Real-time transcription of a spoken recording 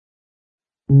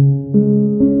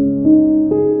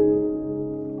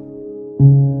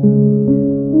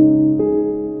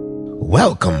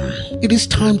Welcome. It is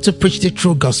time to preach the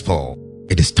true gospel.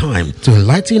 It is time to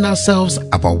enlighten ourselves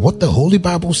about what the Holy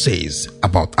Bible says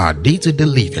about our day-to-day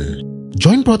living.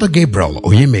 Join Brother Gabriel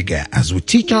Oyemega as we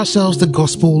teach ourselves the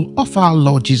gospel of our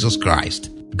Lord Jesus Christ.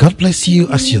 God bless you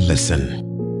as you listen.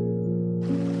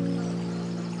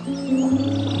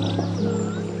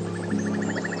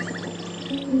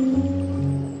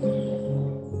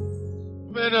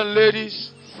 Men and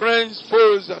ladies, friends,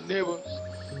 foes and neighbors,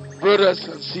 brothers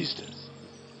and sisters,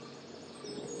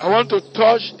 I want to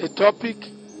touch a topic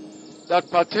that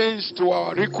pertains to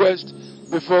our request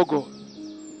before God.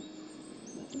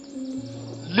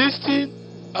 Listen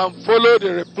and follow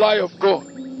the reply of God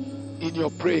in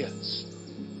your prayers.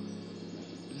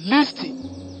 Listen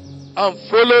and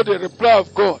follow the reply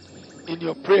of God in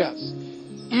your prayers,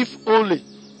 if only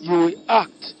you will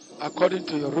act according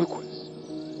to your request.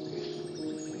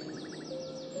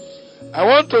 I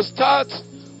want to start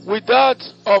with that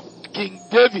of King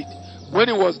David when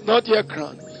he was not yet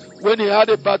crowned, when he had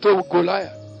a battle with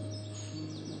Goliath.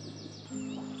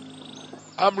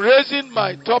 I'm raising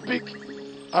my topic,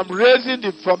 I'm raising the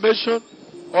information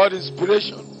or the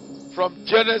inspiration from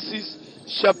Genesis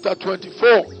chapter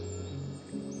 24,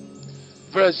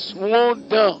 verse 1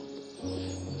 down.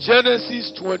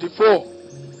 Genesis 24,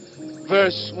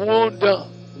 verse 1 down.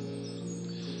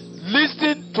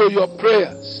 Listen to your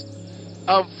prayers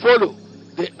and follow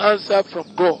the answer from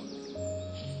God.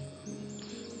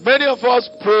 Many of us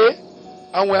pray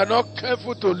and we are not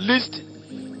careful to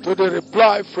listen to the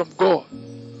reply from God.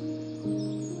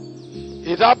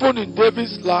 It happened in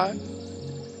David's life.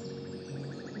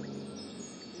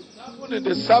 It happened in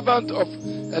the servant of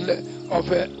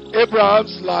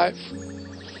Abraham's life.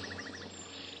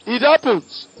 It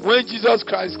happens when Jesus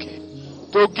Christ came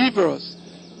to give us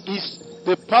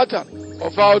the pattern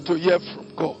of how to hear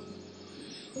from God.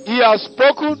 He has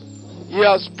spoken, he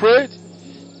has prayed.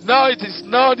 Now it is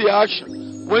now the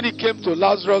action when he came to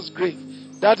Lazarus' grave.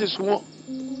 That is one.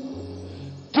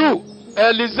 2,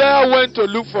 Eliezer went to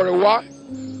look for a wife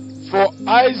for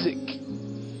Isaac.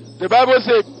 The Bible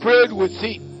says he prayed with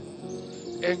him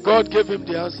and God gave him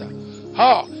the answer.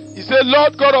 How? He said,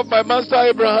 Lord God of my master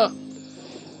Abraham,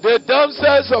 the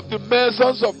damsels of the men,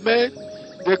 sons of men,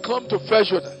 they come to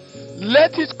fetch water.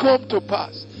 Let it come to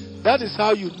pass. That is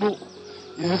how you know.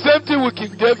 It's the same thing with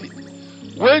King David.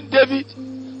 When David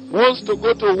wants to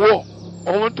go to war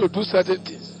or want to do certain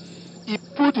things, he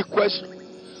put the question,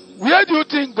 where do you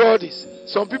think God is?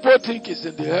 Some people think he's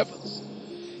in the heavens.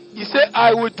 He said,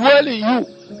 I will dwell in you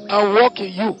and walk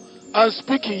in you and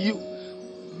speak in you.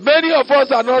 Many of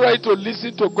us are not ready to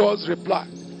listen to God's reply.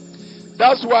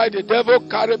 That's why the devil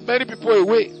carried many people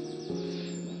away.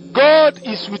 God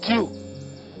is with you.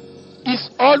 He's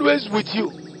always with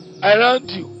you, around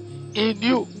you, in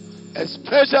you,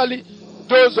 especially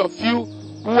those of you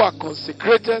who are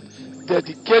consecrated,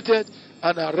 dedicated,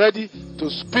 and are ready to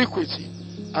speak with him,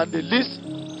 and they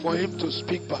listen for him to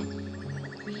speak back.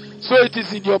 So it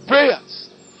is in your prayers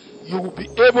you will be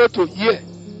able to hear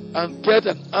and get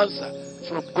an answer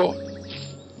from God.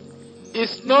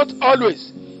 It's not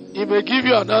always he may give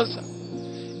you an answer.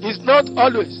 It's not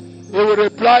always he will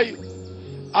reply you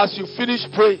as you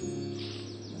finish praying.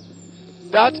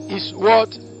 That is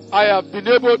what I have been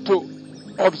able to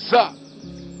observe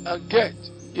and get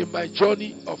in my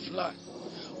journey of life.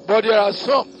 But there are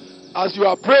some, as you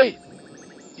are praying,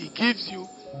 he gives you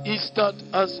instant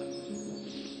answer.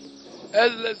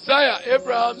 Eliezer,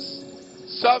 Abraham's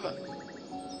servant,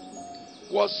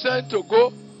 was sent to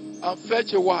go and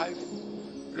fetch a wife,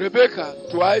 Rebecca,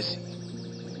 to Isaac.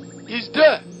 He's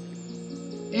there.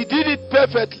 He did it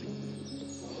perfectly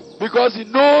because he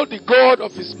knows the God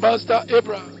of his master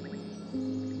Abraham.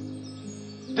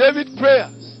 David's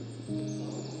prayers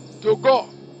to God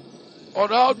on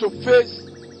how to face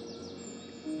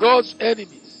God's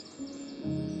enemies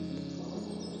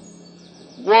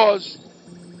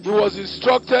he was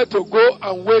instructed to go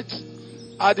and wait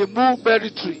at the mulberry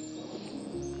tree.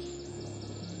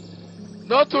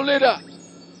 Not only that,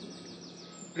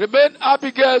 remain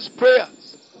Abigail's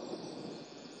prayers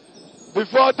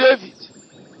before David,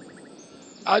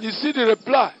 and you see the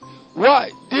reply.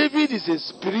 Why? David is a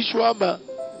spiritual man.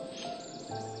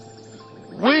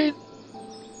 When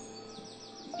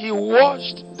he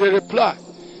watched the reply,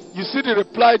 you see the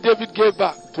reply David gave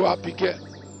back to Abigail.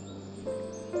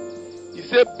 He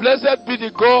said, blessed be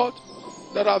the God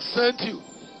that have sent you.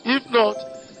 If not,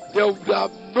 there would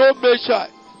have no Messiah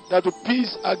that will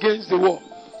peace against the wall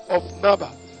of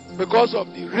Nabal, because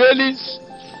of the railings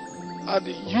and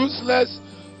the useless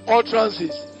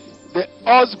utterances the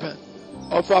husband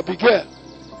of Abigail,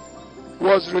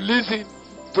 was releasing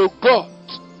to God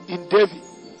in David.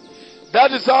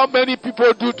 That is how many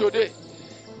people do today.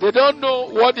 They don't know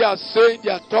what they are saying, they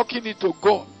are talking it to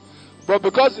God. But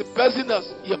because the person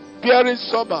is appearing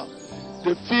somehow,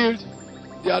 they feel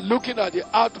they are looking at the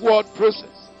outward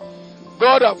process.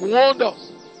 God has warned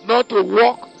us not to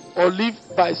walk or live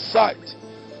by sight,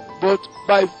 but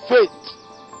by faith.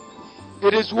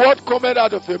 It is what cometh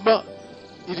out of a man.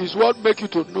 It is what makes you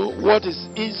to know what is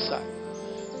inside.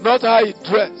 Not how he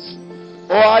dresses,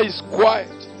 or how he's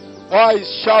quiet, or how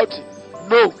he's shouting.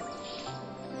 No.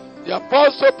 The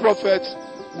apostle prophet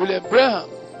William Branham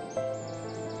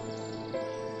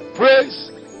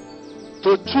prays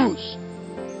to choose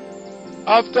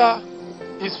after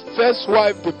his first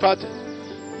wife departed.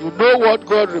 You know what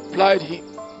God replied him.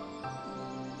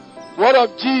 What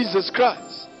of Jesus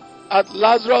Christ at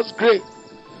Lazarus' grave?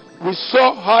 We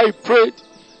saw how he prayed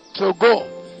to God,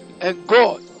 and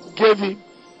God gave him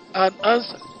an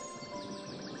answer.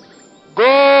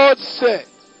 God said,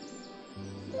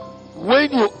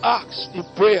 when you ask in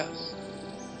prayers,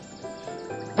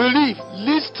 believe,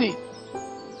 listen.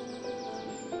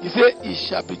 He said, it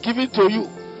shall be given to you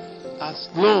as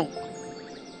long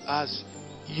as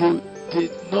you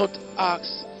did not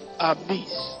ask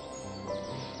amiss.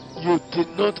 You did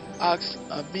not ask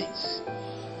amiss.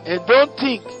 And don't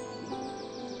think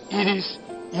it is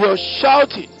your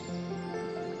shouting,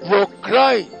 your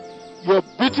crying, your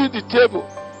beating the table,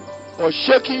 or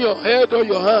shaking your head or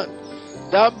your hand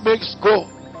that makes God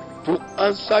to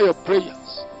answer your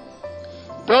prayers.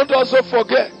 Don't also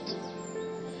forget,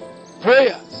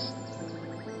 prayers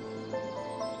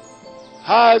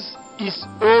has its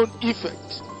own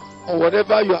effect on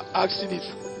whatever you are asking it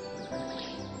for.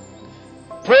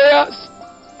 Prayers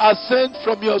are sent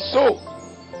from your soul,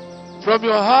 from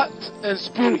your heart and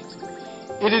spirit.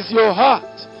 It is your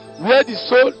heart where the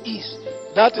soul is.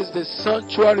 That is the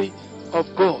sanctuary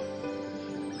of God.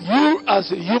 You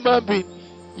as a human being,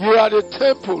 you are the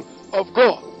temple of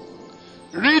God.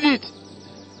 Read it.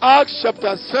 Acts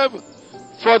chapter 7,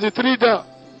 43 down.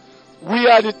 We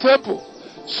are the temple.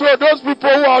 So those people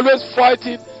who are always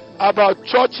fighting about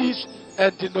churches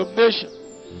and denominations,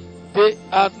 they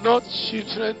are not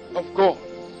children of God.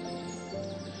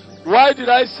 Why did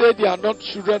I say they are not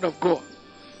children of God?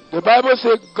 The Bible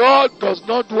says God does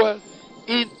not dwell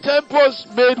in temples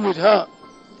made with hands.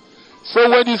 So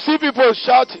when you see people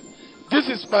shouting, this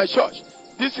is my church,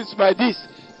 this is my this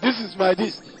is my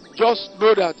this, just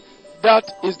know that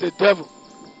that is the devil.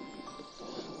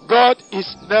 God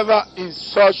is never in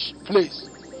such place.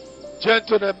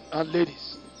 Gentlemen and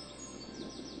ladies,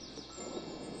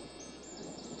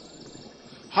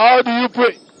 how do you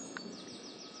pray?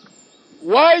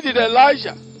 Why did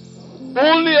Elijah,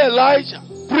 only Elijah,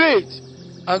 prayed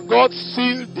and God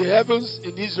sealed the heavens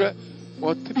in Israel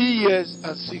for 3 years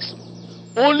and 6 months?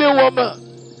 Only one man.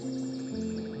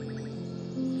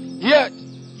 Yet,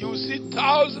 you see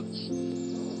thousands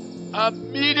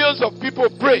and millions of people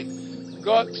pray.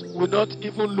 God will not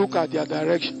even look at their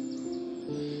direction.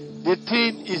 The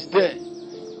thing is there.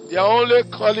 They are only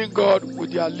calling God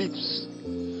with their lips.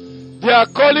 They are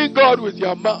calling God with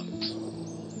their mouth.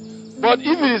 But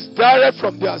if it is direct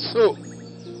from their soul,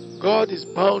 God is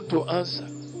bound to answer.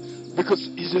 Because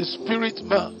He's a spirit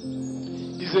man.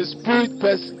 He's a spirit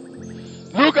person.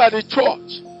 Look at the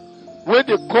church. When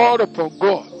they called upon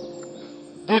God,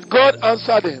 did God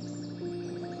answer them?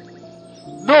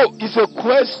 No, it's a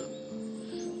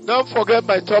question. Don't forget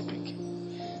my topic.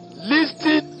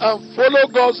 Listen and follow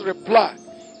God's reply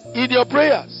in your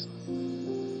prayers.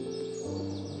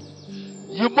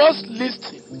 You must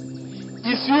listen.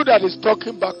 It's you that is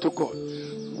talking back to God.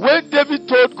 When David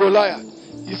told Goliath,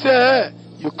 he said, hey,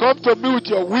 you come to me with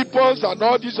your weapons and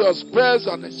all these your spears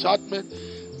and enchantment.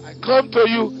 I come to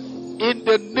you in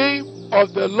the name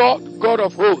of the Lord God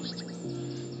of hosts,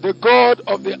 the God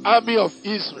of the army of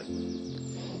Israel.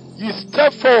 You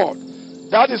step forward.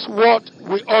 That is what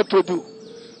we ought to do.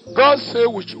 God said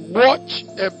we should watch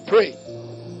and pray.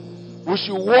 We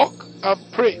should walk and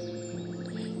pray.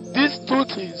 These two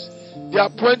things, they are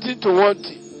pointing to one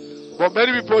thing. But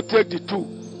many people take the two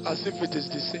as if it is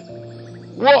the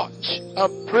same. Watch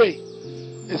and pray.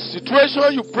 A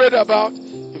situation you prayed about,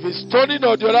 if it's turning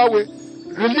or the other way,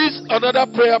 release another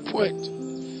prayer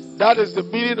point. That is the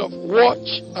meaning of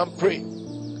watch and pray.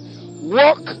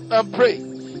 Walk and pray.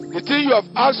 The thing you have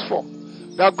asked for,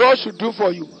 that God should do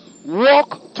for you,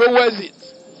 walk towards it.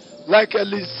 Like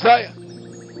Elisha,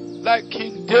 like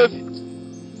King David,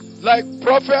 like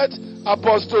Prophet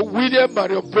Apostle William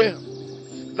Marion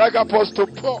Branham, like Apostle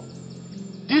Paul.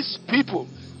 These people,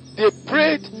 they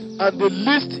prayed and they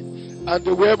listened and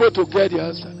they were able to get the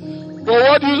answer. But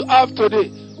what do you have today?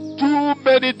 Too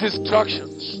many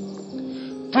distractions,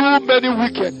 too many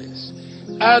wickedness,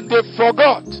 and they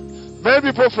forgot.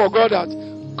 Many people forgot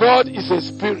that God is a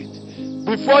spirit.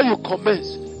 Before you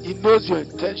commence, He knows your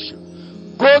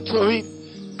intention. Go to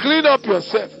Him, clean up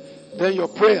yourself, then your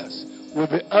prayers will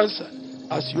be answered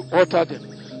as you utter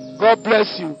them. God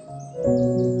bless you.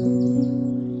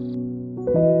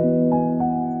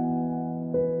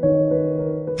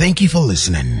 Thank you for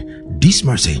listening. This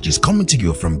message is coming to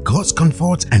you from God's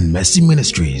Comfort and Mercy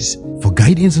Ministries. For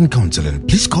guidance and counseling,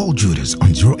 please call Judas on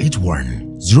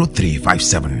 081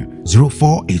 0357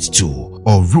 0482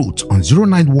 or Ruth on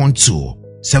 0912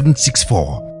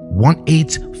 764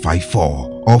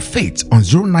 1854 or Faith on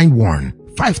 091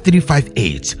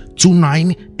 5358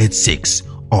 2986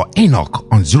 or Enoch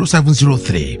on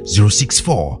 0703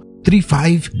 064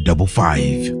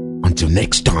 3555. Until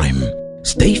next time,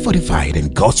 stay fortified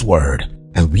in God's word,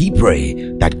 and we pray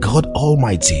that God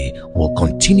Almighty will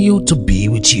continue to be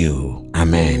with you.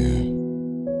 Amen.